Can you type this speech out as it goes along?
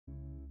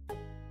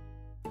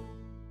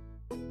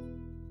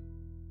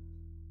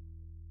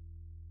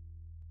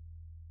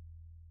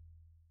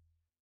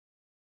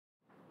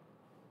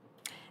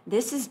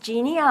This is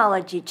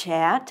Genealogy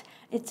Chat.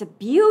 It's a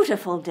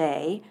beautiful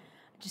day,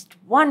 just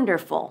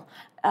wonderful.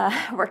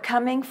 We're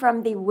coming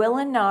from the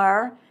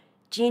Willinar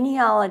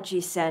Genealogy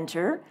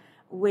Center,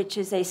 which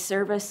is a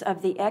service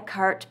of the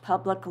Eckhart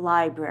Public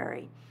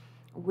Library.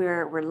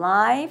 We're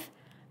live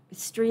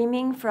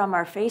streaming from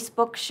our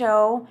Facebook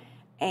show,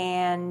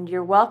 and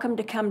you're welcome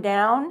to come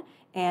down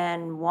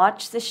and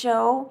watch the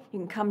show. You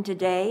can come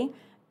today,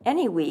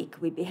 any week.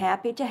 We'd be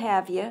happy to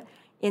have you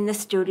in the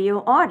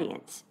studio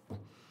audience.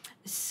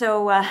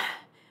 So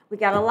we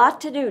got a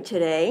lot to do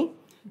today,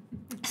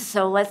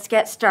 so let's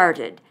get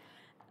started.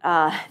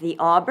 The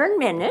Auburn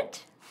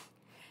Minute,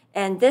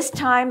 and this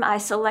time I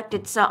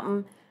selected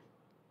something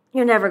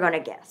you're never going to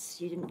guess.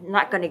 You're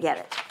not going to get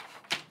it.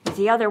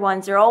 The other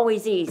ones are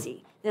always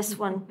easy. This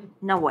one,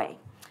 no way.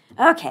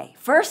 Okay,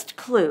 first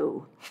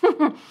clue.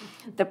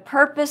 The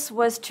purpose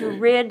was to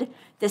rid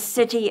the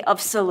city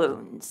of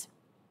saloons.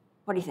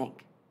 What do you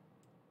think?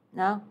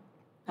 No?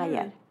 Not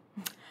yet.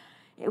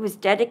 It was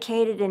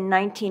dedicated in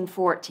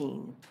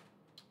 1914.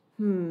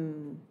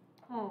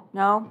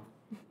 No?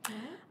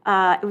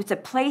 It was a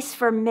place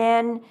for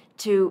men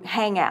to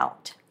hang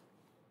out.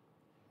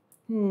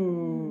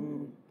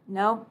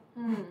 No?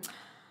 In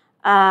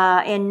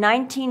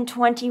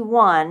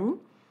 1921,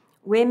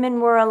 women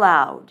were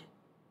allowed.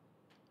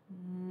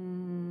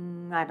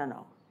 I don't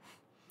know.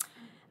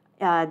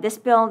 This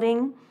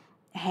building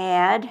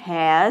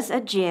has a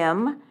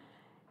gym,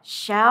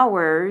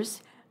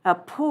 showers, a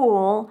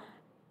pool,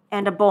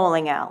 and a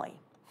bowling alley.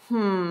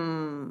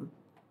 Nope.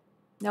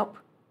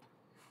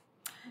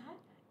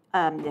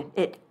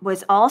 It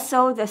was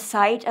also the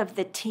site of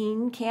the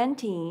teen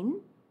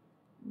canteen.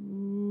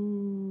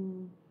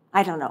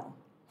 I don't know.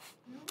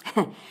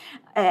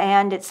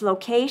 And its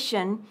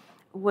location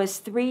was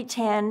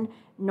 310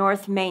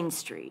 North Main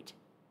Street.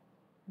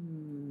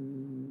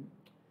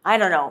 I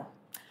don't know.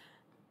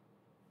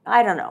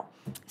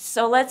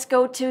 So let's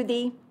go to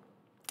the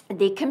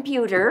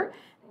computer,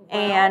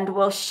 and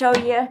we'll show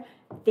you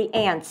the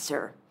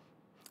answer.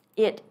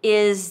 It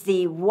is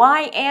the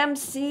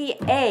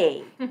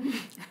YMCA.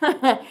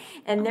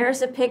 And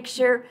there's a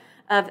picture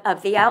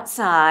of the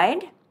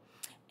outside.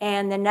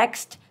 And the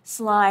next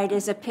slide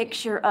is a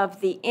picture of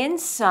the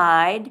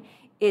inside.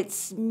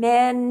 It's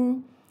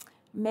men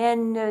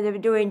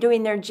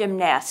doing their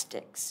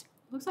gymnastics.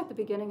 Looks like the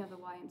beginning of the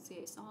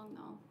YMCA song,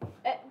 though.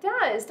 It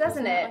does,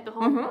 doesn't it? Like the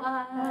whole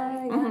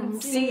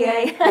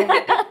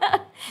YMCA.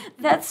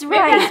 That's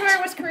right. Maybe that's where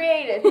it was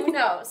created. Who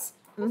knows?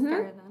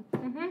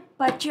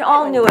 But you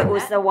all knew it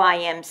was the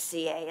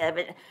YMCA.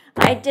 But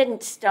I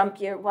didn't stump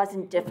you. It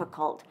wasn't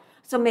difficult.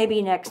 So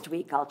maybe next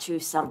week I'll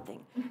choose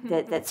something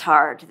that's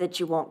hard, that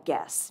you won't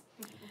guess.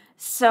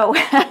 So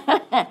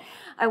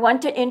I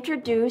want to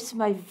introduce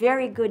my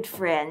very good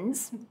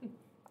friends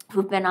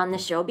who've been on the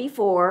show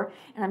before,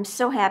 and I'm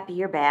so happy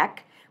you're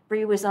back.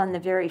 Bre was on the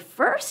very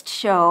first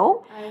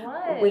show. I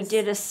was. We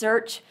did a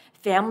search,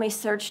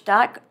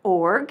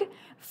 familysearch.org,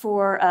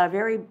 for a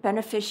very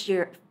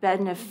beneficiary,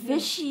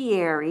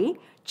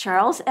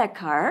 Charles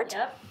Eckhart.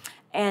 Yep.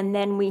 And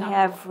then we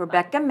have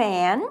Rebecca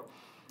Mann,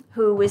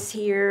 who was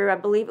here, I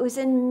believe it was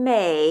in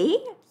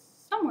May.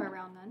 Somewhere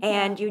around then.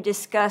 And you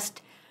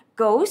discussed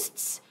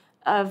ghosts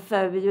of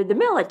the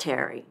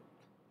military.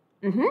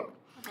 I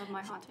love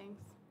my hauntings.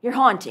 Your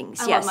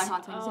hauntings, yes. I love my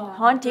hauntings. Oh. Yeah.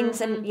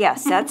 Hauntings, and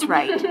yes, that's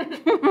right.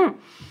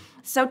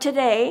 So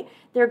today,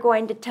 they're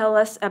going to tell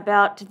us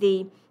about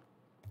the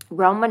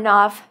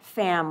Romanov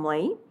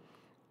family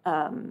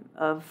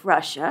of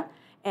Russia,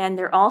 and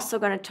they're also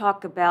going to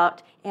talk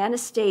about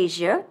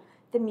Anastasia,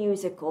 the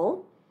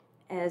musical,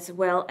 as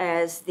well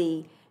as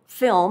the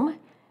film.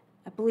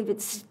 I believe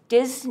it's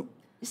Disney.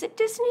 Is it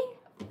Disney?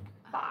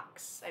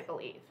 Fox, I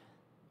believe. I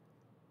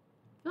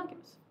feel like it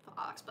was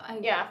Fox,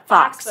 but Yeah,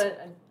 Fox.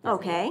 But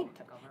Okay.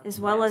 took over. As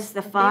well as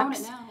the they own Fox.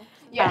 it now.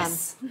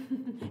 Yes.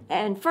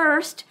 And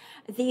first,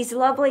 these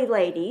lovely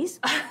ladies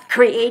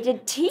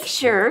created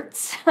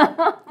T-shirts.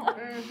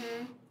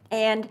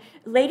 And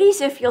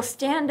ladies, if you'll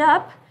stand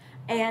up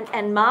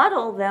and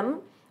model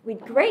them,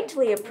 we'd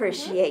greatly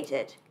appreciate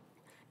it.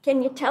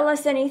 Can you tell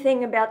us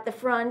anything about the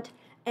front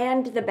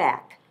and the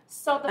back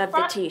So the of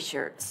front, the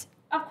T-shirts?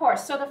 Of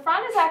course. So the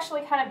front is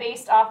actually kind of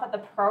based off of the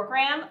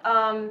program.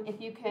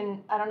 If you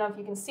can, I don't know if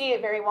you can see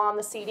it very well on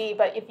the CD,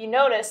 but if you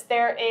notice,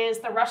 there is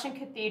the Russian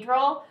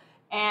Cathedral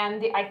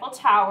and the Eiffel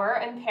Tower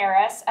in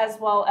Paris, as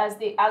well as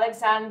the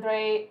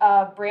Alexandre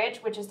Bridge,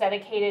 which is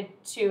dedicated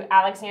to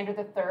Alexander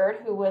III,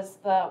 who was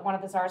one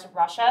of the czars of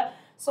Russia.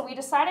 So we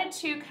decided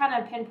to kind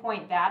of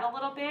pinpoint that a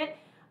little bit.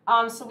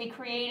 So we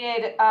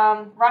created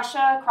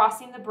Russia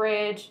crossing the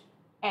bridge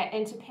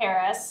into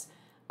Paris.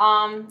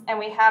 And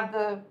we have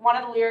one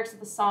of the lyrics of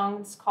the song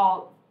is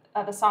called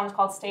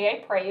 "Stay I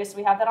Pray You." So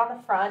we have that on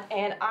the front,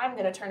 and I'm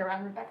gonna turn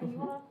around. Rebecca, you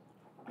wanna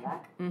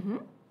back?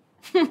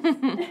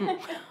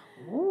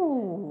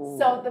 Ooh.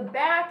 So the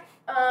back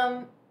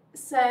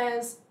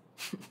says,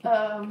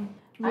 I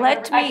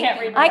can't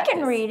read. I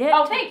can read it.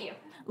 Oh, thank you.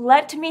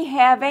 Let me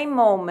have a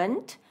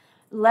moment.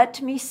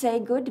 Let me say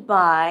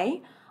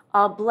goodbye.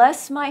 I'll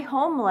bless my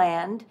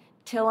homeland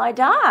Till I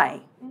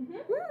Die.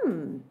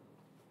 Kind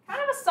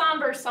of a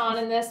somber song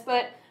in this,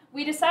 but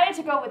we decided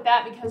to go with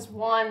that because,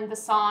 one, the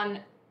song,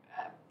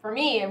 for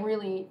me, it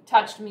really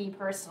touched me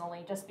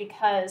personally, just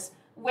because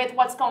with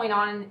what's going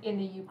on in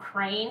the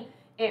Ukraine,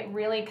 it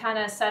really kind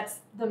of sets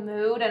the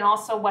mood, and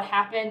also what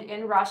happened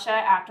in Russia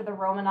after the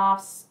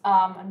Romanovs,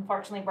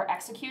 unfortunately, were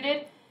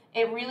executed.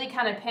 It really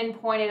kind of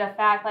pinpointed a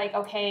fact like,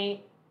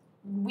 okay,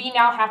 we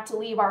now have to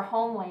leave our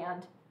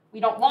homeland. We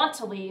don't want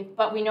to leave,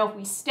 but we know if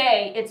we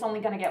stay, it's only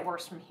going to get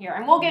worse from here.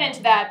 And we'll get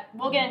into that.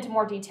 We'll get into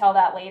more detail of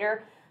that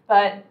later.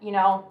 But, you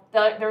know,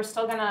 they're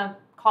still going to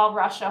call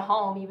Russia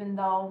home, even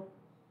though,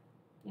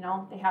 you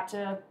know, they have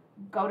to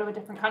go to a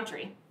different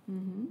country.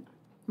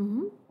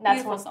 That's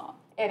Beautiful what song.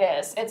 it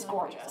is. It's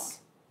gorgeous.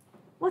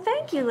 Well,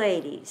 thank you,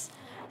 ladies.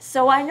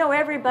 So I know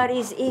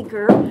everybody's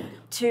eager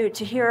to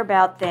hear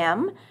about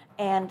them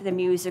and the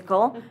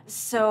musical.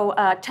 So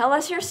tell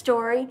us your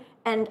story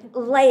and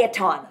lay it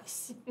on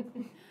us.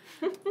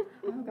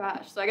 Oh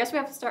gosh. So I guess we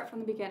have to start from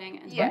the beginning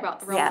and Yeah. talk about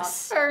the Romanovs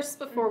Yes. first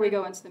before we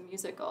go into the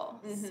musical.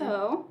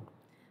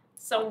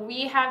 So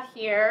we have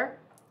here,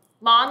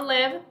 Long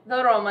Live the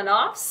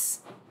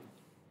Romanovs.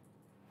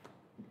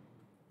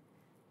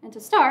 And to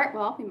start,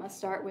 well, we must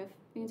start with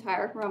the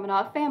entire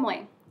Romanov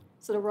family.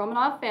 So the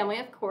Romanov family,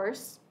 of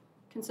course,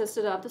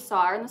 consisted of the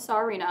Tsar and the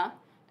Tsarina,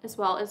 as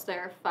well as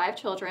their 5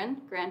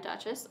 children, Grand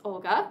Duchess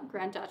Olga,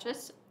 Grand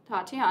Duchess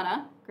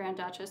Tatiana, Grand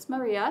Duchess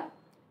Maria,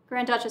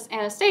 Grand Duchess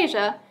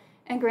Anastasia,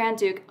 and Grand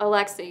Duke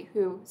Alexei,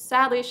 who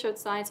sadly showed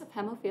signs of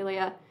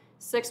hemophilia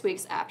 6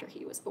 weeks after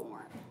he was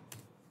born.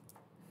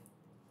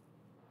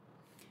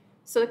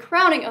 So the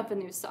crowning of the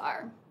new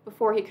Tsar,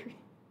 before he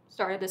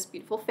started this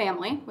beautiful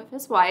family with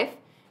his wife,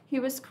 he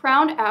was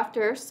crowned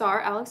after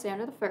Tsar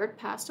Alexander III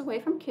passed away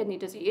from kidney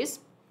disease.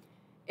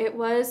 It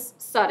was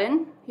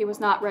sudden. He was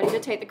not ready to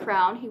take the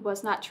crown. He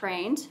was not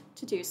trained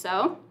to do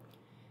so.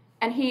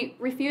 And he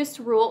refused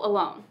to rule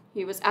alone.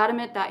 He was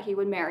adamant that he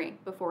would marry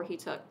before he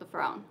took the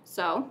throne.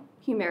 So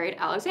he married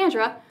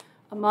Alexandra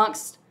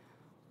amongst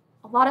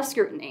a lot of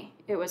scrutiny.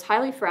 It was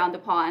highly frowned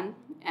upon,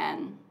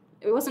 and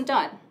it wasn't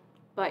done.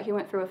 But he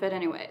went through with it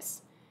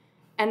anyways.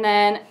 And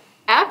then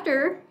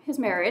after his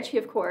marriage, he,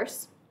 of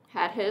course,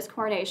 had his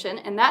coronation,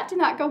 and that did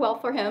not go well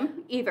for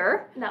him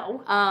either.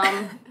 No.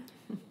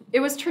 It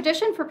was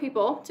tradition for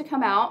people to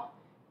come out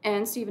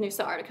and see the new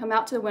Tsar, to come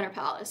out to the Winter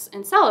Palace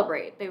and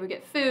celebrate. They would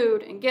get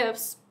food and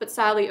gifts, but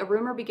sadly a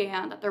rumor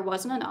began that there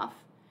wasn't enough.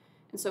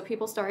 And so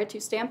people started to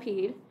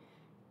stampede,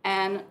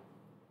 and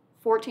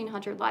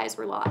 1,400 lives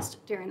were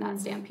lost during that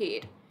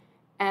stampede.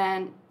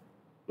 And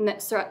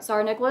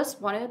Tsar Nicholas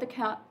wanted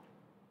to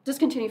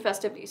discontinue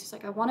festivities. He's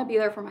like, I want to be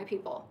there for my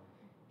people.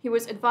 He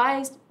was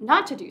advised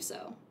not to do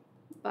so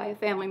by a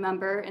family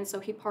member, and so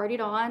he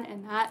partied on,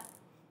 and that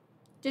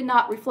did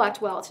not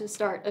reflect well to the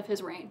start of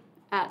his reign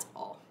at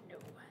all.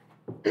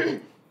 No.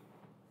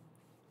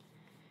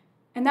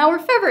 And now we're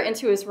further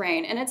into his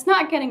reign, and it's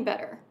not getting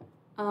better.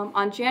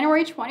 On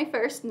January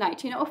 21st,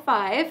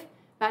 1905,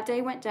 that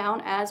day went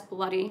down as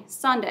Bloody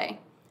Sunday.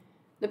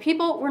 The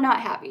people were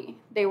not happy.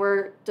 They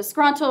were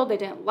disgruntled. They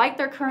didn't like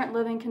their current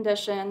living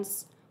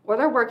conditions or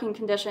their working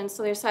conditions,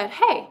 so they decided,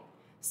 hey,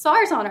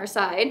 Tsar's on our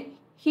side.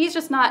 He's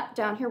just not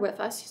down here with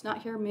us. He's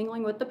not here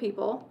mingling with the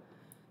people.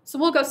 So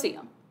we'll go see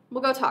him.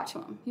 We'll go talk to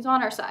him. He's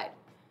on our side.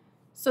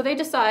 So they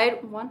decide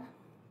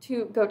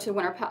to go to the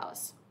Winter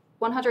Palace.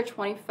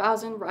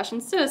 120,000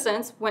 Russian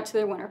citizens went to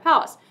the Winter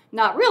Palace,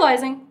 not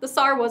realizing the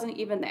Tsar wasn't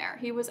even there.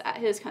 He was at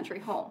his country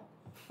home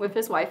with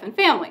his wife and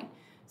family.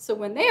 So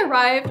when they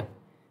arrived,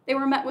 they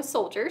were met with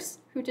soldiers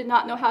who did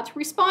not know how to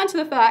respond to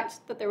the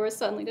fact that there was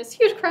suddenly this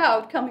huge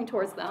crowd coming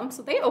towards them.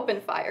 So they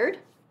opened fire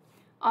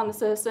on the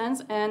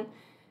citizens and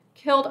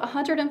killed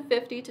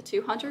 150 to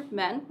 200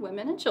 men,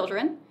 women, and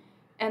children,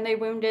 and they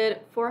wounded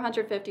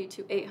 450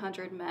 to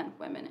 800 men,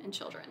 women, and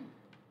children.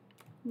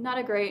 Not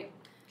a great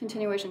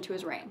continuation to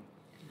his reign.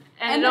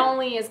 And it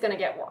only is going to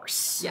get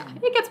worse. Yeah,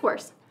 it gets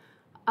worse.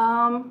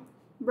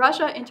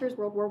 Russia enters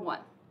World War I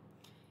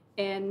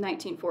in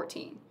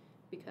 1914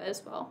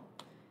 because, well,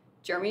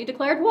 Germany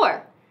declared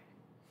war.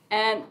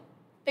 And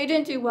they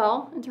didn't do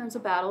well in terms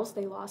of battles.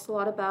 They lost a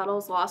lot of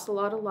battles, lost a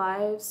lot of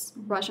lives.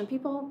 Russian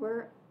people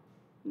were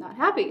not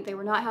happy. They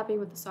were not happy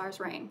with the Tsar's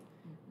reign.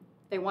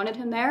 They wanted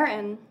him there,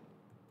 and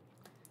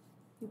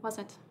he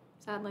wasn't,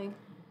 sadly.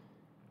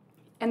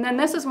 And then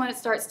this is when it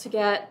starts to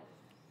get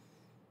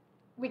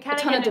We kind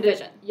ton of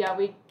division. Yeah,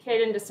 we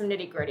get into some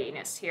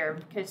nitty-grittiness here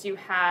because you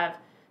have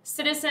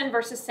citizen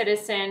versus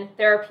citizen.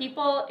 There are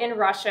people in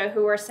Russia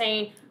who are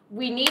saying,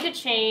 we need to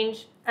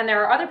change, and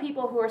there are other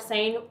people who are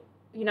saying,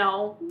 you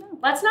know,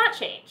 let's not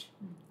change.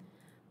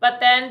 But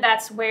then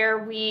that's where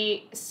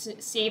we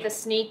see the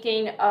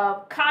sneaking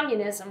of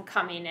communism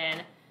coming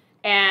in,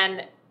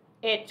 and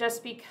it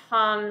just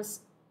becomes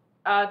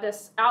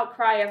this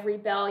outcry of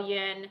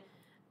rebellion.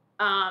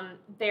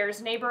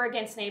 There's neighbor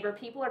against neighbor.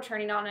 People are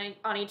turning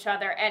on each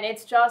other, and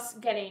it's just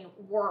getting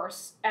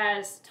worse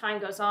as time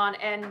goes on,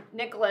 and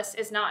Nicholas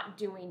is not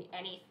doing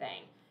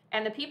anything.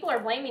 And the people are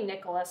blaming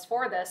Nicholas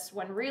for this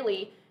when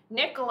really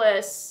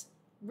Nicholas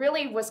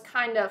really was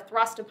kind of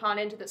thrust upon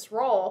into this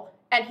role,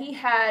 and he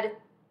had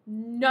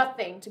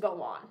nothing to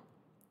go on.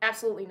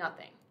 Absolutely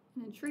nothing.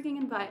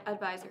 Intriguing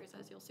advisors,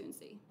 as you'll soon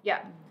see.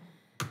 Yeah.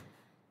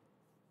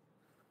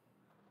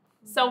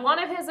 So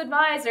one of his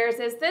advisors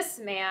is this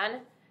man.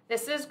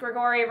 This is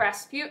Grigory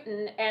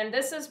Rasputin, and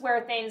this is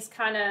where things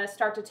kind of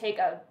start to take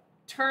a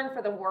turn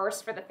for the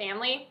worse for the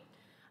family.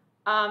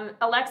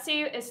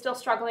 Alexei is still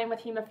struggling with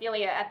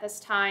hemophilia at this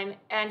time,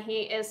 and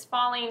he is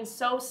falling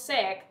so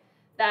sick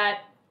that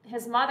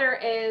his mother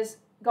is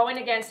going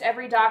against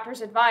every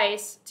doctor's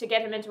advice to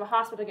get him into a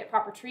hospital to get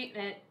proper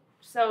treatment.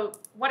 So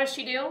what does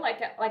she do?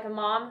 Like a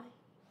mom,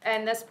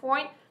 at this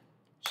point,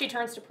 she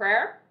turns to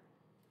prayer.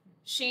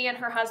 She and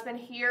her husband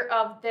hear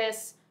of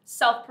this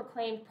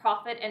self-proclaimed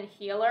prophet and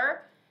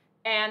healer,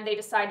 and they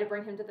decide to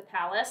bring him to the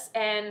palace.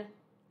 And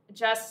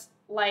just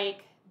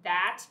like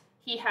that,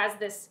 he has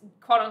this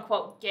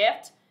quote-unquote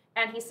gift,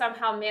 and he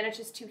somehow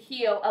manages to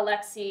heal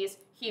Alexei's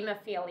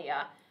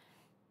hemophilia.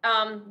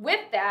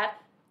 With that,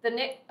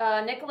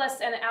 Nicholas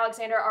and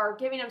Alexander are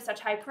giving him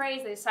such high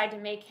praise, they decide to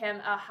make him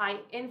a high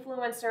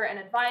influencer and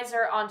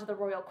advisor onto the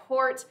royal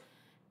court,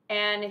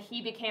 and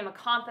he became a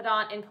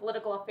confidant in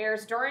political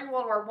affairs during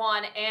World War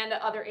I and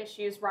other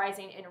issues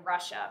rising in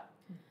Russia.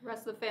 The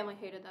rest of the family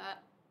hated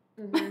that.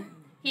 Mm-hmm.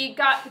 He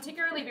got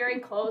particularly very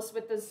close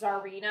with the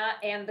Tsarina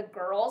and the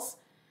girls.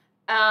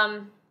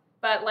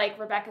 But like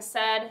Rebecca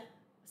said,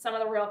 some of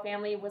the royal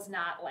family was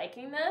not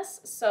liking this.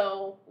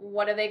 So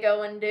what do they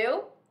go and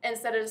do?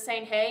 Instead of just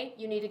saying, hey,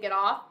 you need to get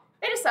off,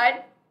 they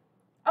decide,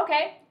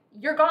 okay,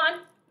 you're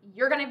gone.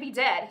 You're going to be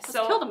dead. Just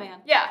kill the man.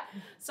 Yeah.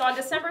 So on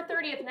December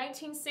 30th,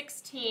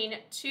 1916,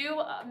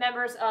 two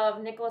members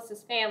of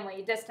Nicholas's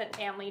family, distant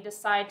family,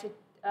 decide to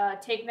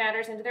take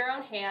matters into their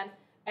own hand,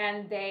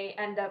 and they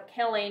end up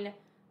killing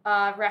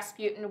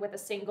Rasputin with a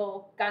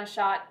single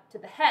gunshot to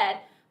the head.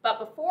 But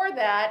before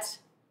that,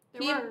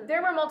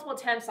 there were multiple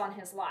attempts on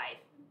his life.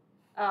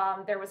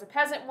 There was a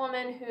peasant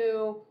woman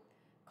who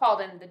called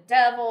him the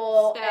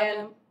devil. Stabbed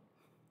him.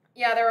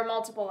 Yeah, there were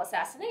multiple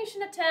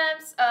assassination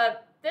attempts.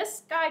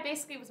 This guy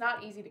basically was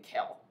not easy to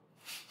kill.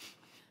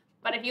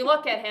 But if you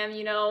look at him,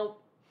 you know,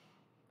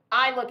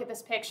 I look at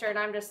this picture and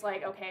I'm just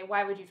like, okay,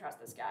 why would you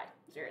trust this guy?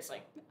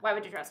 Seriously, why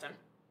would you trust him?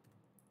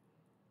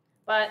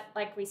 But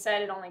like we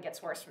said, it only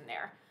gets worse from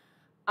there.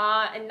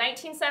 In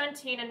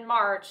 1917, in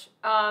March,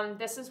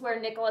 this is where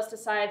Nicholas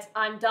decides,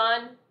 I'm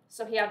done,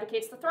 so he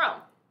abdicates the throne.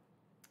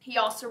 He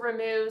also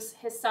removes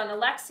his son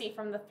Alexei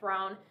from the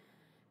throne,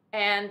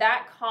 and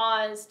that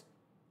caused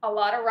a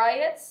lot of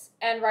riots,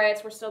 and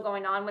riots were still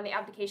going on when the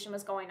abdication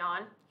was going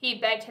on. He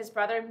begged his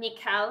brother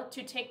Mikhail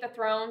to take the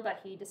throne,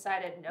 but he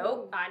decided,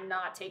 nope, I'm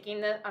not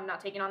taking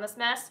on this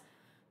mess.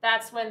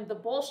 That's when the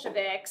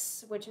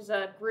Bolsheviks, which is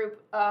a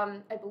group,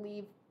 I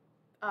believe,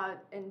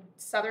 in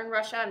southern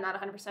Russia, I'm not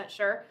 100%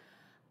 sure,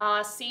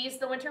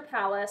 seized the Winter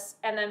Palace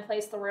and then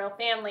placed the royal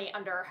family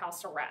under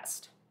house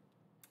arrest.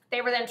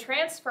 They were then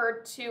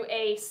transferred to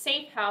a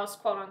safe house,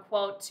 quote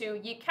unquote,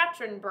 to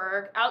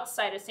Yekaterinburg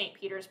outside of St.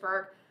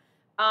 Petersburg,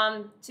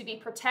 to be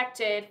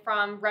protected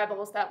from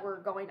rebels that were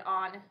going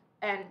on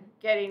and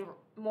getting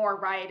more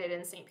rioted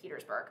in St.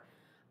 Petersburg.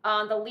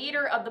 The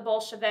leader of the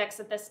Bolsheviks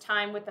at this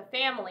time, with the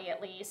family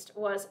at least,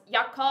 was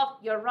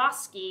Yakov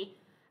Yurovsky,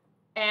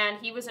 and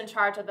he was in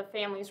charge of the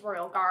family's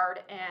royal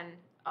guard and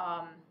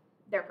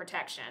their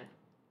protection,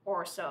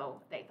 or so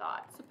they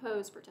thought.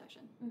 Supposed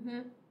protection. Mm-hmm.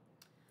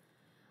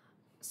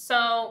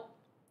 So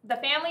the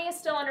family is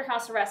still under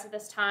house arrest at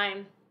this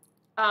time.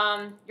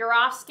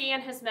 Yurovsky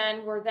and his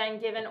men were then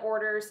given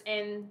orders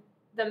in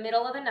the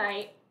middle of the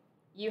night,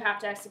 you have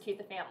to execute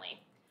the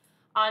family.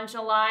 On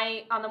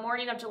the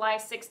morning of July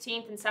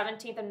 16th and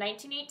 17th of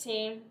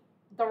 1918,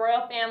 the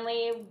royal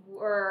family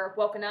were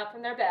woken up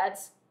from their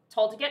beds,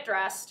 told to get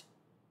dressed.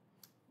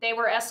 They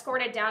were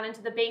escorted down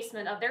into the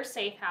basement of their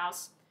safe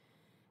house.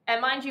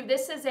 And mind you,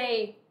 this is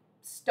I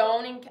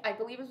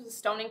believe it was a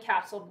stone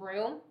encapsulated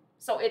room.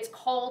 So it's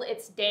cold,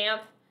 it's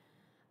damp.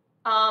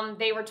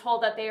 They were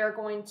told that they are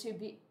going to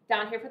be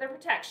down here for their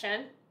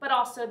protection, but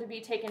also to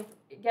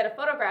get a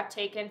photograph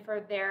taken for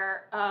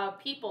their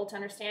people to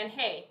understand,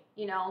 hey,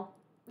 you know,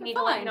 we need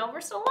to let you know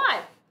we're still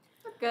alive.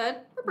 We're good.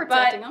 We're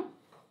protecting them.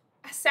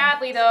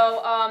 Sadly,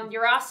 though,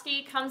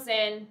 Yurovsky comes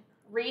in,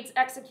 reads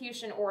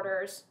execution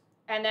orders,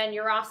 and then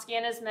Yurovsky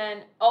and his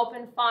men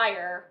open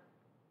fire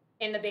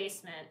in the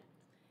basement.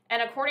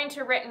 And according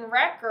to written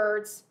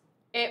records,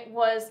 it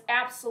was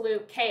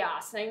absolute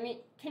chaos. I mean,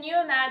 can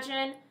you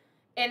imagine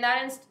in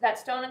that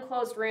stone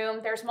enclosed room,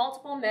 there's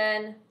multiple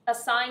men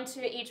assigned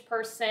to each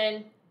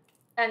person,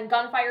 and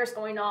gunfire is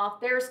going off.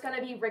 There's going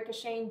to be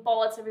ricocheting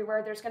bullets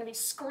everywhere. There's going to be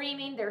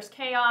screaming. There's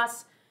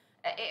chaos.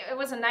 It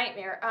was a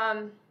nightmare.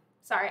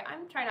 Sorry,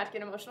 I'm trying not to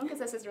get emotional because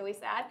this is really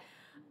sad.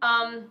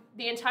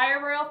 The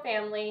entire royal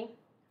family,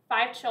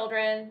 5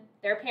 children,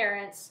 their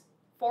parents,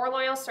 4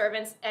 loyal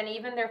servants, and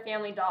even their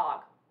family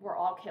dog were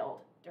all killed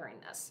during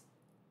this.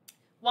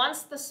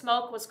 Once the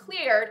smoke was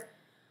cleared,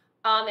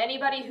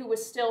 anybody who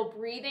was still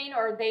breathing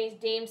or they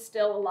deemed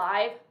still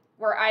alive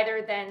were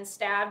either then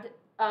stabbed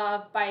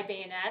by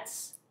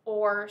bayonets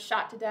or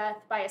shot to death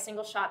by a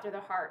single shot through the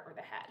heart or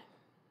the head.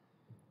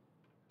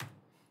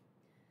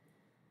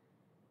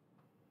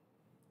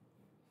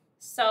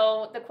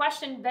 So the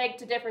question begged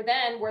to differ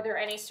then, were there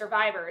any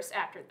survivors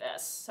after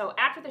this? So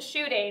after the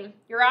shooting,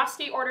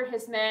 Yurovsky ordered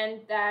his men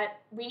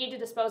that we need to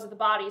dispose of the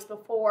bodies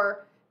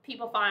before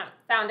people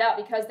found out,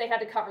 because they had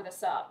to cover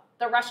this up.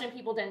 The Russian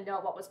people didn't know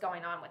what was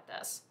going on with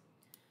this.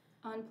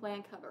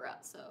 Unplanned cover-up.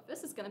 So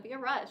this is going to be a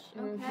rush.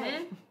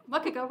 Okay.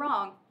 What could go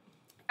wrong?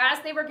 As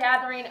they were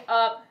gathering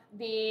up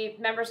the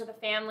members of the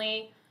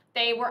family,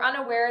 they were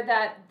unaware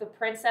that the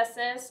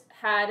princesses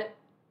had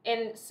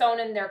sewn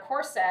in their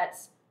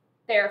corsets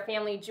their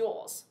family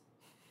jewels.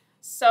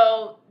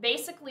 So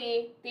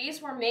basically,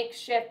 these were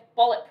makeshift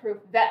bulletproof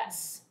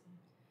vests,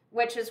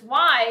 which is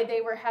why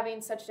they were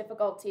having such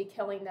difficulty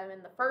killing them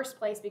in the first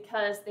place,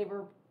 because they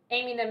were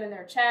aiming them in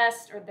their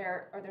chest or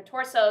their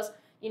torsos.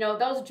 You know,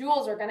 those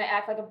jewels are going to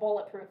act like a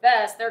bulletproof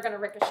vest. They're going to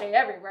ricochet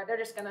everywhere. They're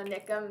just going to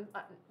nick them,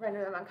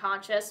 render them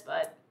unconscious,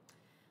 but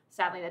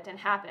sadly that didn't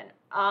happen.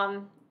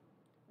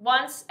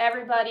 Once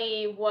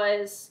everybody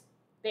was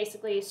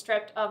basically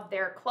stripped of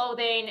their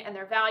clothing and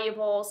their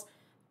valuables,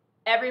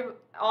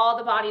 all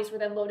the bodies were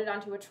then loaded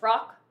onto a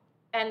truck,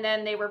 and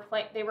then they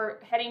were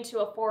heading to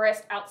a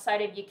forest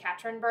outside of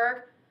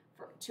Yekaterinburg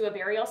to a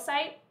burial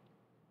site.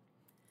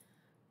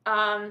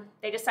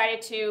 They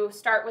decided to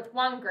start with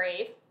one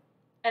grave,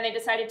 and they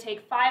decided to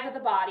take 5 of the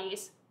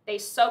bodies. They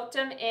soaked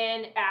them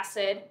in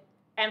acid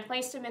and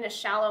placed them in a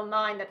shallow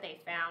mine that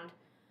they found.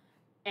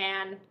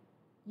 And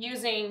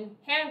using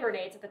hand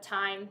grenades at the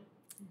time,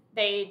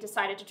 they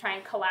decided to try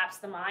and collapse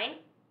the mine,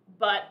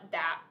 but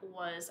that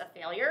was a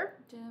failure.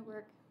 Didn't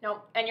work.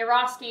 No, and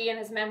Yurovsky and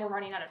his men were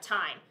running out of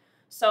time.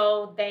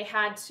 So they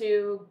had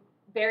to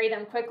bury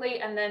them quickly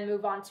and then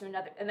move on to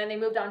another, and then they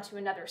moved on to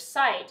another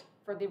site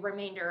for the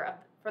remainder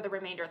of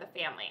the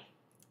family.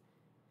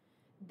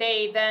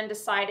 They then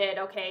decided,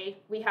 okay,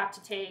 we have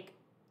to take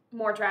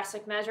more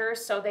drastic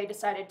measures, so they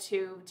decided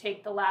to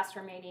take the last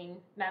remaining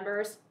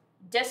members,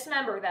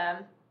 dismember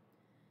them,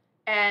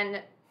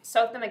 and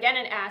soak them again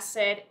in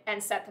acid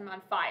and set them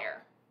on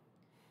fire.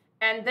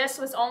 And this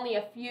was only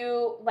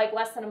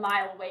less than a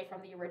mile away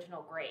from the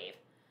original grave.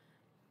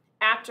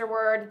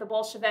 Afterward, the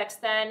Bolsheviks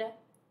then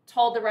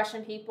told the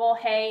Russian people,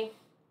 hey,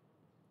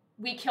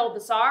 we killed the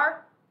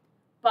Tsar,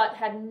 but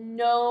had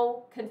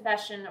no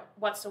confession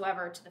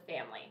whatsoever to the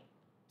family.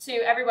 To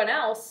everyone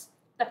else,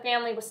 the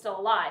family was still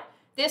alive.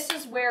 This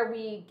is where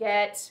we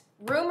get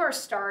rumors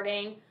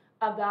starting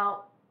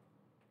about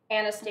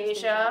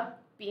Anastasia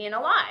being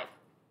alive.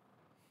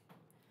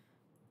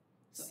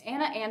 So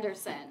Anna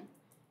Anderson,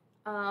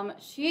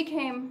 she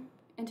came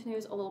into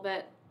news a little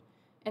bit.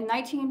 In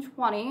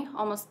 1920,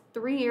 almost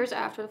 3 years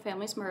after the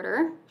family's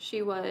murder,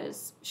 she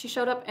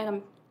showed up in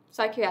a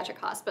psychiatric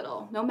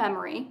hospital, no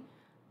memory.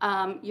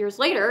 Years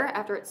later,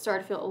 after it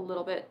started to feel a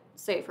little bit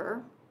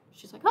safer,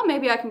 she's like, oh,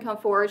 maybe I can come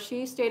forward.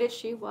 She stated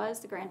she was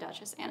the Grand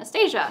Duchess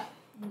Anastasia.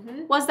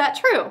 Mm-hmm. Was that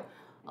true?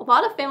 A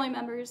lot of family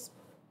members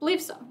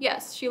believe so.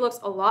 Yes, she looks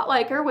a lot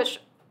like her, which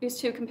these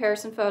 2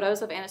 comparison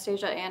photos of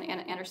Anastasia and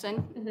Anna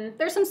Anderson, mm-hmm.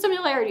 There's some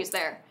similarities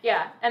there.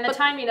 Yeah, and the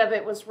timing of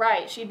it was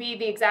right. She'd be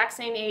the exact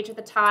same age at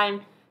the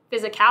time.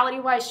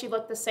 Physicality-wise, she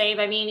looked the same.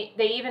 I mean,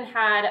 they even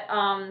had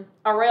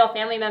a royal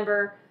family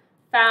member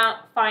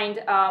find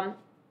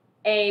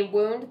a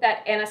wound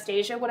that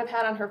Anastasia would have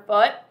had on her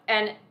foot,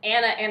 and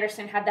Anna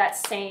Anderson had that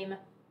same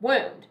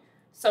wound.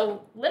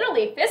 So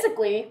literally,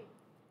 physically,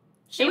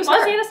 she was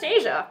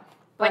Anastasia.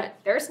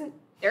 Like, there's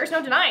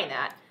no denying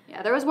that.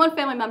 Yeah, there was one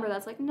family member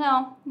that's like,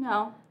 no,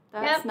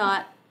 that's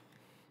not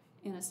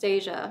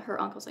Anastasia. Her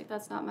uncle's like,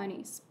 that's not my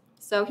niece.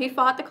 So he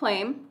fought the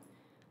claim.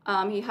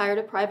 He hired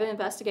a private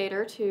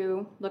investigator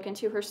to look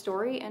into her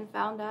story and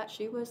found that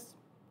she was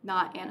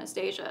not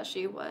Anastasia.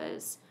 She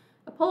was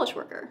a Polish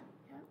worker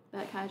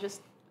that kind of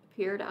just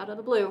appeared out of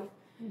the blue.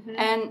 Mm-hmm.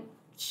 And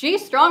she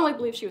strongly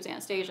believed she was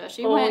Anastasia.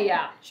 She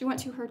went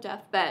to her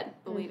deathbed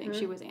believing mm-hmm.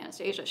 she was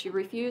Anastasia. She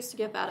refused to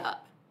give that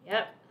up.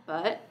 Yep.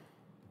 But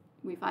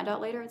we find out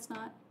later it's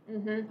not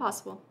mm-hmm.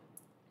 possible.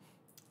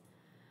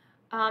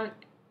 A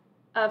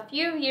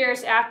few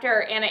years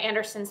after Anna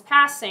Anderson's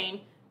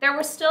passing, there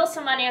were still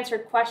some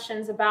unanswered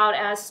questions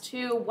as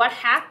to what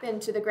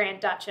happened to the Grand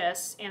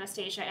Duchess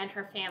Anastasia and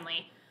her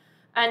family,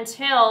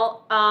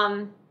 until,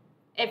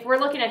 if we're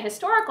looking at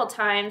historical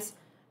times,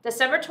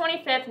 December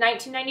 25th,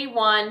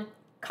 1991,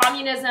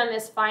 communism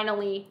is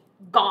finally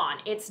gone.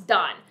 It's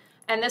done.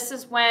 And this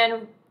is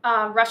when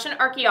Russian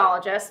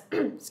archaeologists,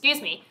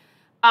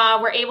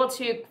 were able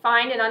to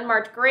find an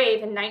unmarked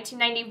grave in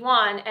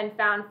 1991 and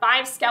found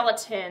 5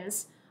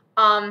 skeletons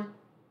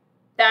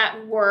that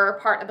were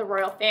part of the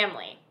royal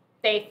family.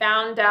 They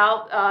found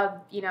out,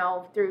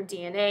 through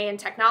DNA and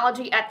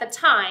technology at the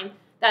time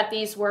that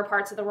these were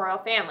parts of the royal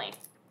family.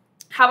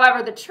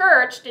 However, the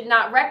church did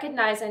not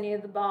recognize any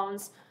of the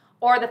bones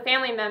or the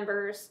family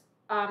members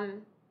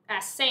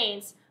as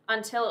saints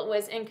until it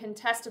was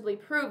incontestably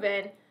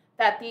proven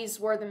that these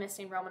were the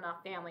missing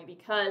Romanov family,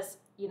 because,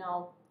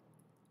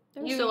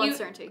 There's still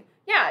uncertainty.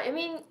 Yeah, I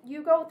mean,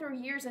 you go through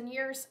years and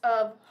years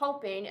of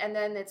hoping, and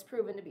then it's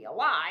proven to be a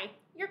lie.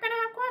 You're going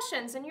to have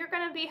questions, and you're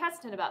going to be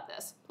hesitant about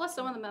this. Plus,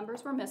 some of the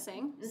members were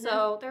missing,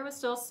 so there was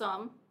still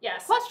some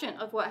Yes. question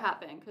of what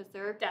happened, because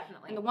they're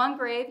Definitely. in the one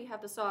grave, you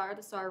have the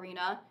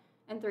Tsarina,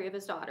 and 3 of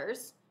his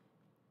daughters,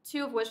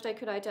 2 of which they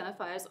could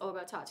identify as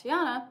Olga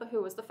Tatiana, but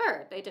who was the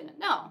third? They didn't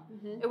know.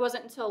 It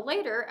wasn't until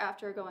later,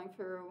 after going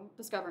through,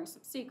 discovering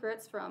some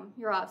secrets from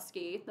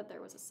Yurovsky, that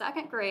there was a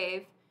second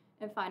grave,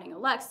 and finding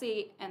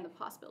Alexei, and the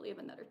possibility of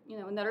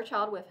another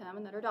child with him,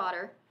 another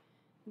daughter.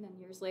 And then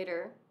years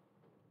later,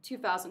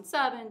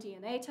 2007,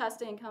 DNA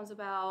testing comes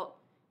about,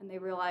 and they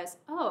realize,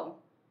 oh,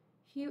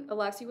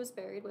 Alexei was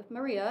buried with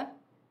Maria.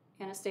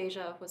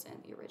 Anastasia was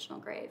in the original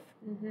grave.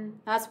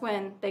 That's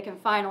when they can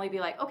finally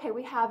be like, okay,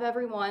 we have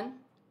everyone.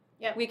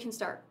 Yep. We can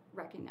start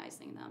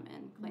recognizing them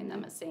and claim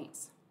them as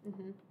saints.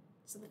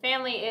 So the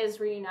family is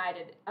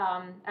reunited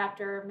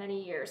after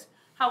many years.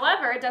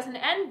 However, it doesn't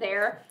end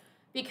there,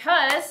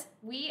 because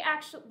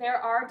there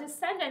are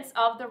descendants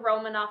of the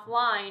Romanov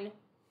line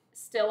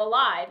still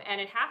alive,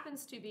 and it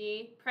happens to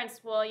be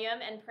Prince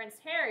William and Prince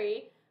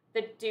Harry,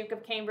 the Duke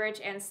of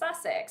Cambridge and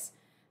Sussex.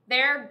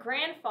 Their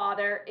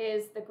grandfather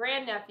is the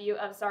grandnephew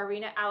of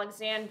Tsarina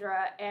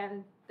Alexandra,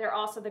 and they're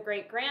also the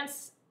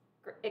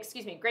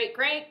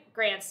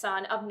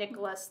great-great-grandson of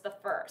Nicholas I.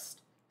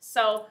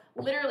 So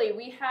literally,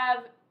 we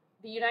have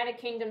the United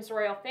Kingdom's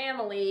royal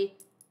family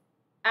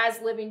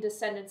as living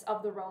descendants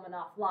of the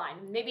Romanov line.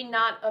 Maybe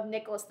not of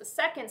Nicholas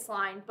II's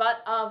line,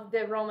 but of the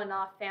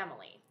Romanov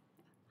family.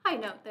 High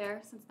note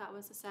there, since that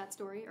was a sad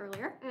story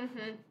earlier.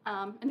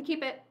 And to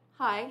keep it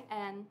high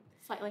and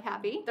slightly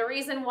happy. The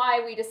reason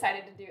why we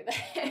decided to do this.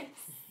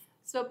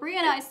 So Bre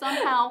and I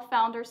somehow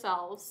found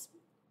ourselves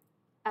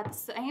at the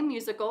same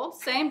musical,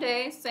 same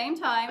day, same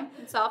time,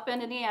 in South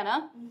Bend,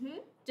 Indiana.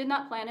 Did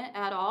not plan it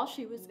at all.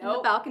 She was in the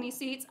balcony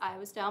seats. I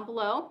was down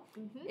below.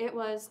 It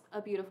was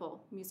a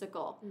beautiful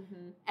musical.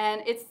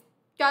 And it's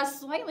got a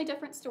slightly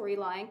different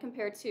storyline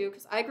compared to,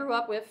 because I grew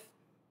up with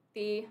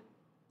the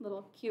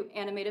little cute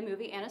animated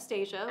movie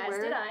Anastasia, As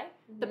did I.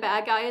 the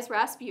bad guy is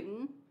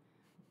Rasputin.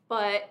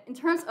 But in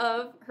terms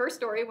of her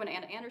story, when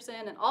Anna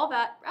Anderson and all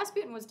that,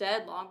 Rasputin was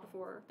dead long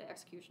before the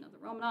execution of the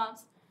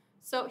Romanovs.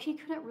 So he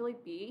couldn't really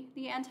be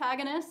the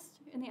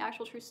antagonist in the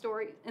actual true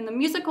story. And the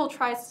musical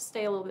tries to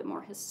stay a little bit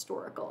more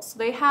historical. So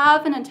they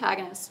have an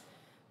antagonist,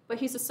 but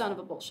he's the son of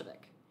a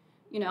Bolshevik.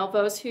 You know,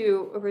 those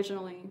who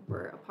originally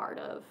were a part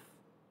of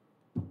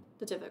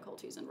the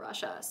difficulties in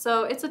Russia.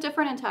 So it's a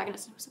different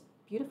antagonist. It was a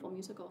beautiful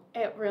musical.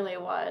 It really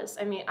was.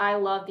 I mean, I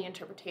love the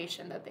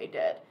interpretation that they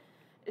did.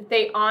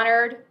 They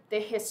honored the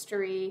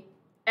history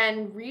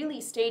and really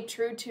stayed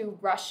true to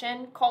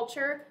Russian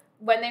culture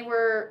when they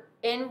were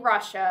in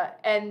Russia,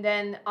 and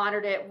then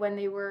honored it when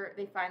they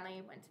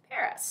finally went to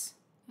Paris.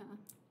 Yeah.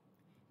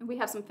 And we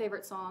have some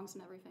favorite songs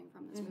and everything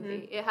from this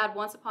movie. It had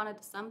Once Upon a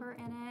December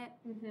in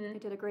it. They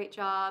did a great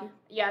job.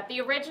 Yeah,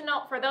 the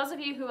original, for those of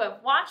you who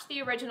have watched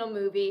the original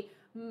movie,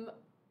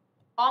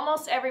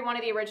 almost every one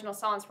of the original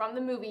songs from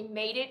the movie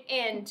made it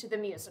into the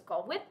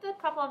musical, with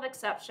a couple of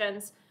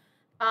exceptions.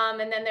 And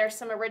then there's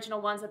some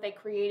original ones that they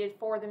created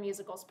for the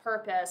musical's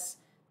purpose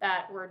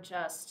that were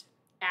just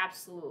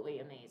absolutely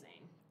amazing.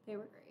 They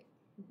were great.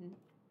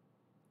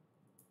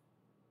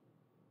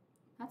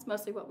 That's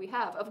mostly what we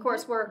have. Of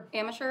course, we're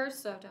amateurs,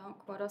 so don't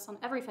quote us on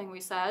everything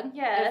we said.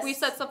 Yes. If we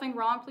said something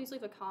wrong, please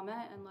leave a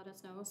comment and let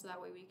us know so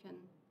that way we can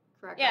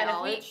correct our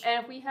knowledge.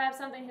 And if we have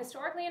something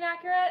historically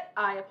inaccurate,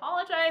 I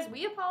apologize.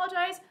 We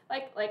apologize.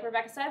 Like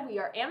Rebecca said, we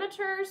are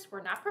amateurs.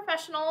 We're not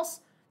professionals.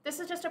 This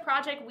is just a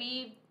project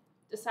we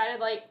decided,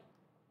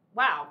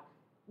 wow,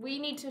 we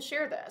need to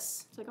share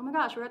this. It's like, oh my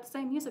gosh, we're at the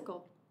same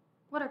musical.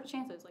 What are the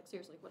chances? Like,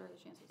 seriously, what are the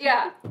chances?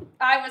 Yeah.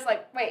 I was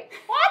like, wait,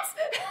 what?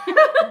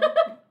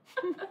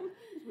 It's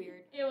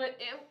weird.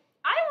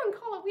 I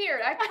wouldn't call it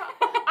weird.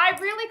 I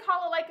really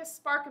call it like a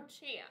spark of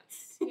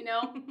chance, you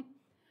know?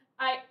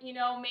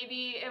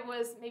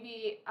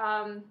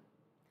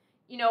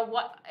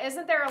 What,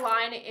 isn't there a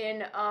line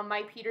in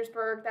My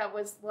Petersburg that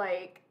was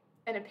like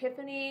an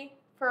epiphany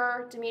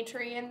for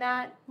Dmitri in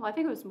that? Well, I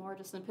think it was more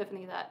just an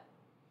epiphany that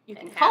you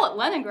can call it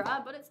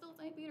Leningrad, but it's still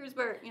St.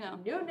 Petersburg, you know.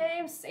 New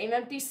name, same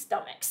empty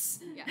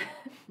stomachs. Yeah.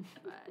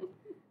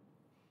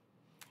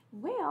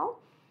 Well,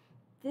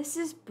 this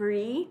is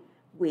Bre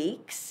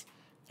Weeks,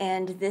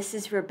 and this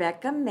is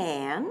Rebecca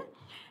Mann,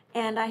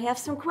 and I have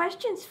some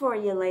questions for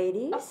you,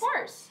 ladies. Of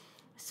course.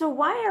 So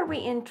why are we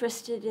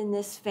interested in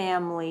this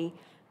family,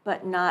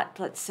 but not,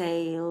 let's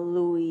say,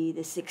 Louis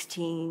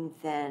XVI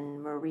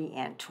and Marie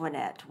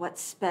Antoinette?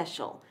 What's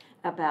special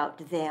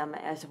about them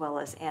as well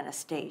as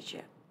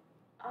Anastasia?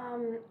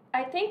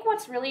 I think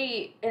what's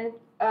really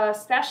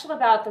special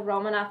about the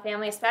Romanov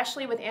family,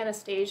 especially with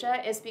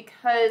Anastasia, is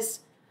because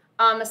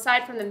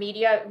aside from the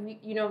media,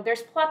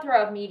 there's plethora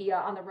of media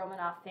on the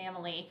Romanov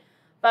family,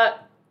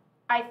 but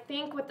I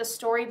think with the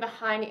story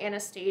behind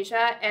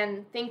Anastasia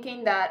and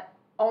thinking that,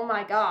 oh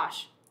my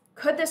gosh,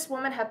 could this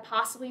woman have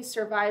possibly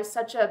survived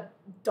such a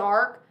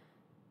dark,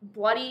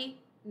 bloody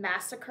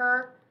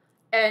massacre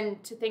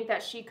and to think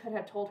that she could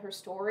have told her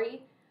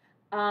story,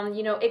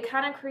 you know, it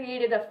kind of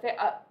created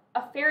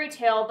a fairy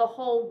tale the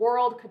whole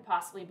world could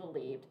possibly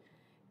believe.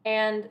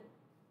 And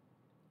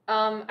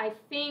I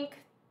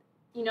think,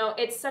 you know,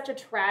 it's such a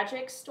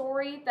tragic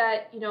story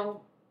that, you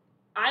know,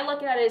 I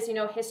look at it as, you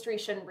know, history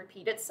shouldn't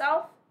repeat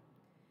itself.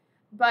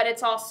 But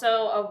it's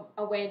also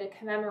a way to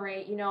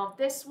commemorate, you know,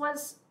 this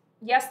was,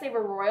 yes, they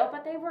were royal,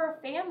 but they were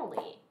a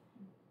family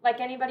like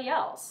anybody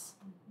else.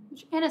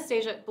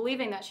 Anastasia,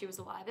 believing that she was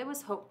alive, it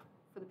was hope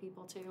for the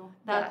people too.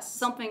 That Yes.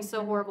 something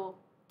so horrible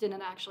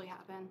didn't actually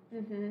happen.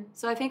 Mm-hmm.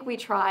 So I think we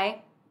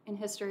try in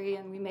history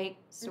and we make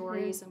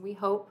stories and we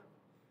hope.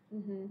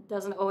 It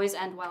doesn't always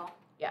end well.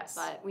 Yes.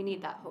 But we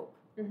need that hope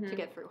to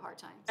get through hard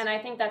times. And I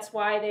think that's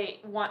why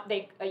they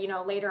you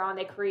know, later on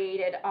they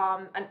created,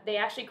 they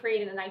actually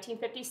created a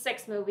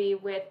 1956 movie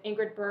with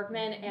Ingrid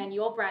Bergman and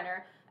Yul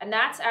Brynner, and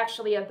that's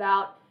actually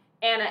about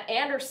Anna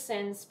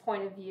Anderson's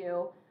point of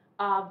view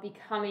of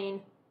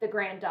becoming the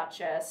Grand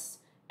Duchess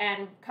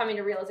and coming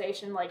to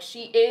realization like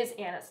she is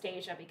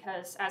Anastasia,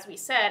 because as we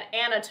said,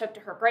 Anna took to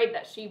her grave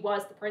that she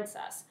was the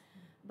princess.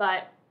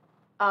 But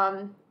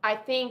I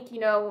think, you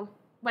know,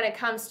 when it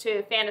comes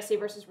to fantasy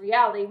versus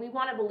reality, we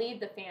want to believe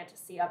the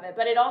fantasy of it,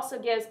 but it also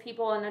gives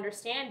people an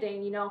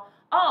understanding, you know,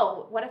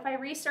 oh, what if I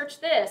research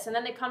this? And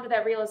then they come to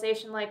that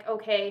realization like,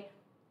 okay,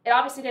 it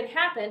obviously didn't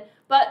happen,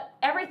 but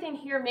everything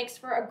here makes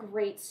for a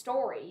great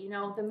story. You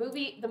know, the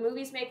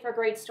movies make for a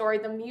great story,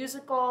 the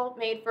musical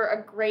made for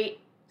a great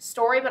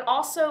story, but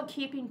also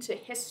keeping to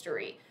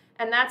history.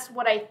 And that's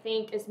what I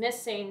think is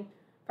missing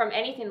from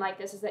anything like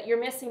this, is that you're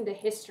missing the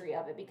history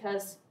of it,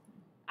 because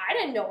I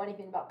didn't know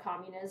anything about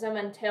communism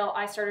until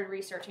I started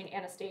researching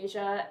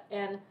Anastasia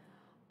and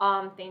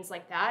things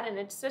like that, and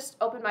it's just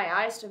opened my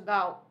eyes to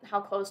about how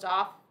closed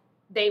off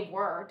they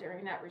were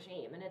during that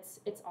regime, and it's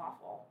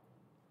awful.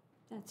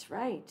 That's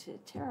right.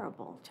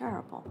 Terrible,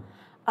 terrible.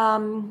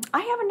 I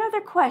have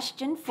another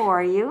question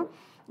for you.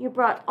 You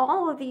brought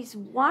all of these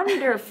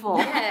wonderful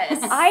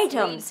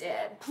items. We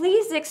did.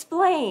 Please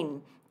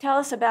explain. Tell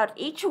us about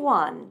each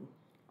one.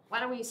 Why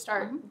don't we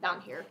start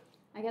down here?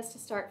 I guess to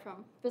start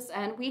from this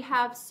end, we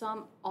have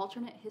some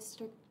alternate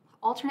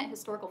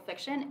historical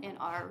fiction in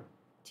our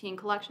teen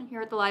collection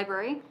here at the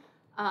library.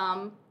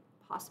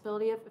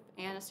 Possibility of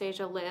if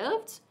Anastasia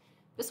lived.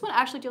 This one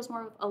actually deals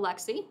more with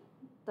Alexei,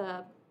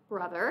 the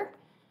brother.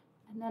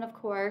 And then, of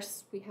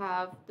course, we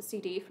have the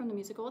CD from the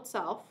musical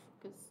itself,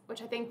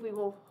 which I think we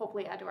will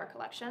hopefully add to our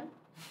collection.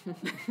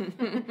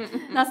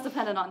 That's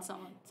dependent on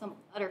some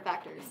other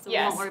factors, so we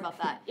won't worry about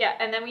that. Yeah,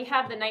 and then we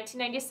have the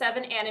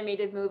 1997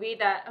 animated movie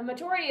that a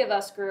majority of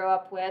us grew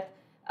up with.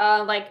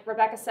 Like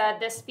Rebecca said,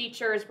 this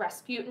features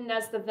Rasputin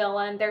as the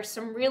villain. There's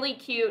some really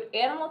cute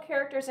animal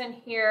characters in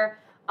here,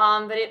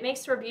 but it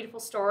makes for a beautiful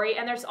story.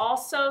 And there's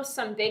also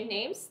some big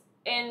names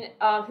in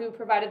who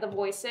provided the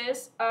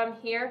voices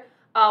here,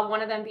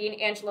 one of them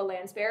being Angela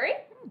Lansbury.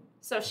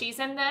 So she's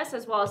in this,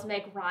 as well as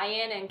Meg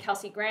Ryan and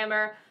Kelsey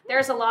Grammer.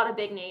 There's a lot of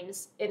big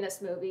names in this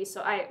movie,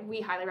 so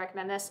we highly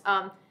recommend this.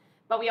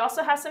 But we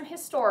also have some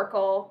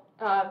historical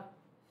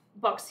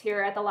books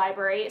here at the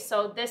library.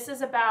 So this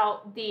is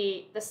about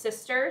the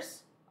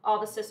sisters, all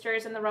the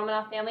sisters in the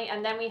Romanov family.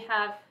 And then we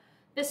have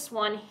this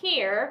one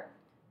here,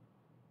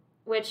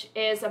 which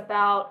is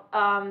about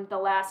the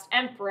last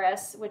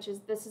empress,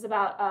 this is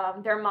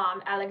about their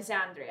mom,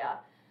 Alexandria.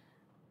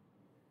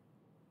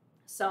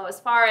 So as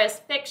far as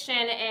fiction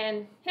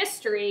and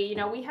history, you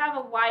know, we have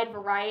a wide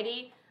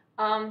variety.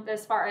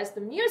 As far as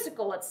the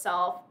musical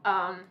itself,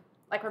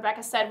 like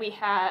Rebecca said, we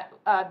have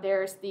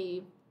there's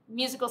the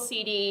musical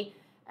CD,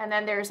 and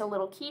then there's a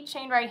little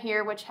keychain right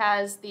here, which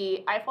has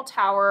the Eiffel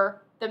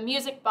Tower, the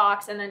music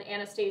box, and then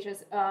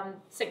Anastasia's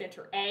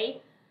signature A.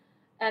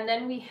 And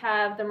then we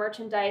have the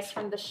merchandise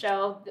from the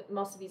show.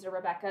 Most of these are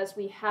Rebecca's.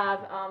 We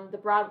have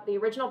the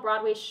original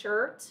Broadway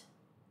shirt.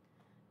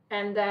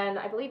 And then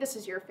I believe this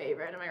is your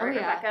favorite. Am I right,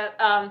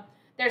 Rebecca?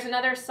 There's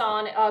another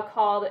song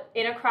called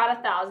In a Crowd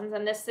of Thousands,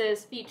 and this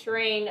is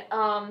featuring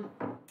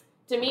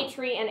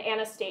Dimitri and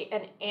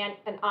Anastasia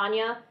and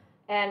Anya,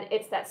 and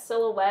it's that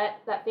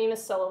silhouette, that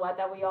famous silhouette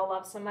that we all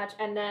love so much.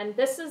 And then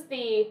this is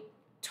the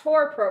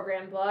tour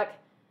program book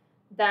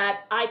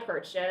that I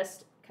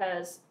purchased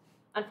because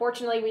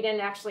unfortunately we didn't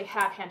actually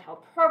have handheld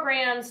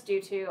programs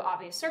due to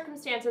obvious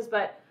circumstances,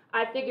 but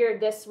I figured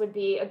this would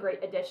be a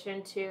great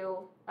addition to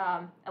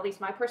at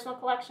least my personal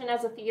collection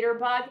as a theater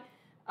bug.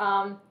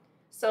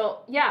 So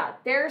yeah,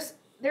 there's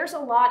a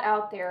lot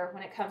out there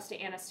when it comes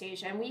to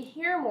Anastasia, and we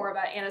hear more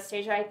about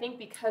Anastasia, I think,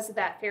 because of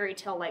that fairy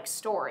tale-like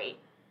story.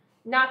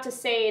 Not to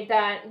say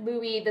that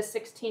Louis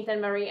XVI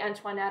and Marie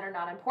Antoinette are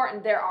not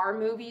important. There are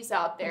movies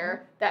out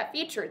there that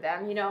feature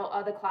them. You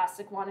know, the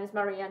classic one is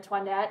Marie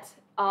Antoinette,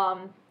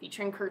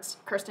 featuring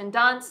Kirsten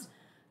Dunst.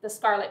 The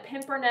Scarlet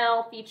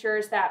Pimpernel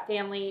features that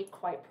family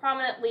quite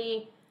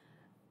prominently.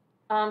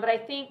 But I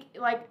think,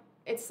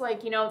 it's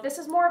like, you know, this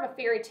is more of a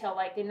fairy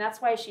tale-like thing.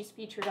 That's why she's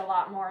featured a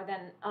lot more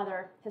than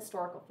other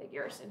historical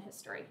figures in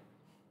history.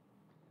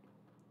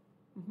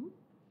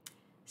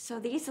 So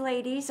these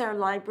ladies are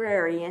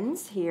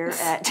librarians here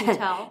at Can you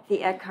tell?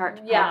 the Eckhart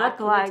Public Yeah, can you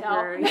tell?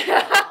 Library.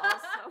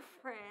 Also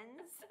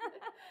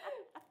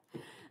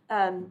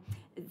friends.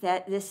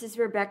 This is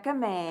Rebecca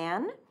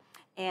Mann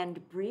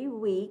and Bre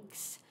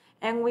Weeks,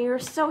 and we are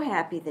so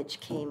happy that you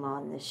came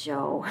on the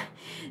show.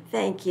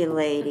 Thank you,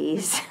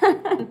 ladies.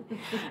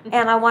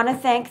 And I want to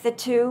thank the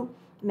two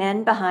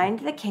men behind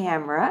the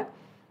camera,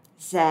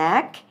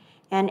 Zach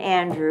and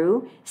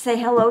Andrew.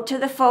 Say hello to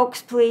the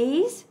folks,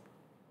 please.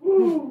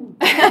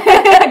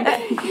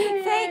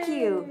 Thank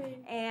you.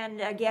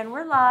 And again,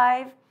 we're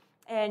live,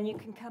 and you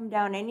can come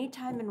down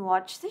anytime and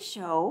watch the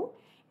show.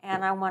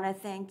 And I want to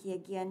thank you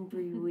again,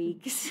 Bre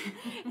Weeks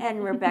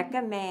and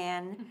Rebecca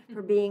Mann,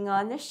 for being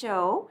on the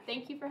show.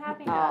 Thank you for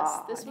having us.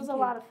 This was a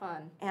lot of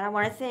fun. And I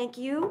want to thank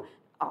you.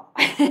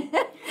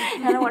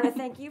 And I want to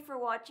thank you for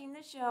watching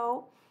the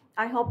show.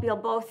 I hope you'll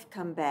both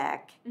come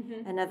back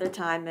another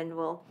time, and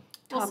we'll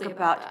talk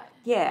about that.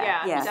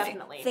 Yeah,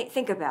 definitely.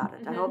 Think about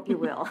it. I hope you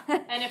will.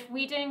 And if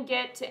we didn't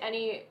get to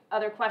any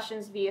other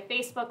questions via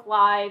Facebook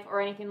Live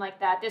or anything like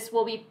that, this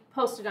will be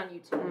posted on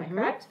YouTube. Am I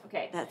correct?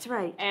 Okay. That's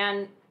right.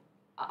 And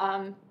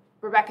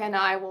Rebecca and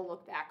I will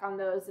look back on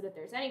those, and if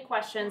there's any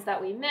questions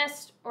that we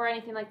missed or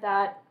anything like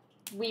that,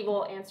 we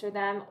will answer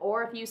them.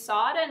 Or if you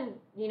saw it and,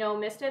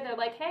 missed it, they're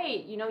like,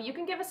 hey, you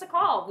can give us a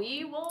call.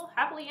 We will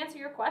happily answer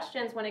your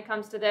questions when it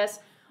comes to this.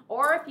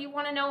 Or if you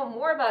want to know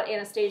more about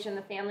Anastasia and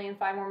the family and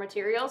find more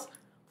materials,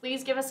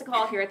 please give us a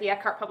call here at the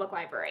Eckhart Public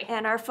Library.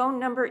 And our phone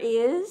number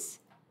is?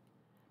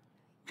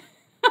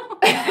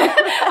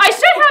 I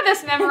should have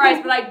this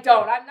memorized, but I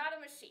don't. I'm not a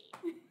machine.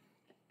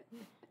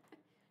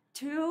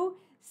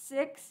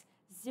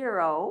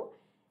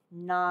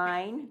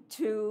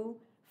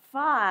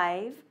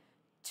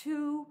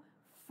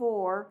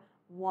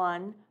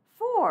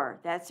 260-925-2414.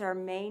 That's our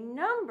main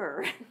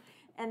number.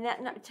 And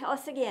tell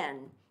us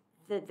again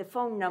the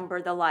phone number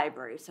of the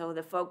library so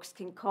the folks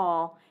can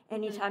call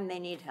anytime they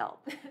need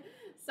help.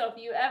 So if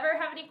you ever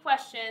have any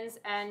questions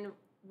and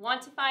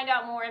want to find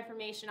out more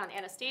information on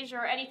Anastasia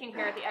or anything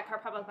here at the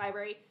Eckhart Public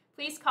Library,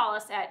 please call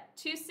us at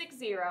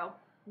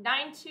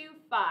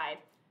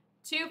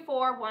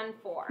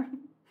 260-925-2414.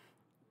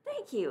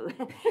 Thank you.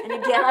 And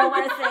again, I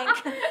want to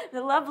thank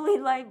the lovely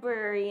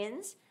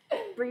librarians,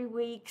 Bre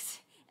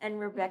Weeks and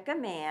Rebecca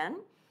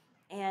Mann,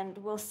 and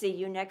we'll see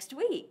you next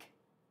week.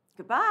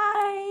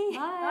 Goodbye.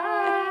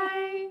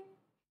 Bye.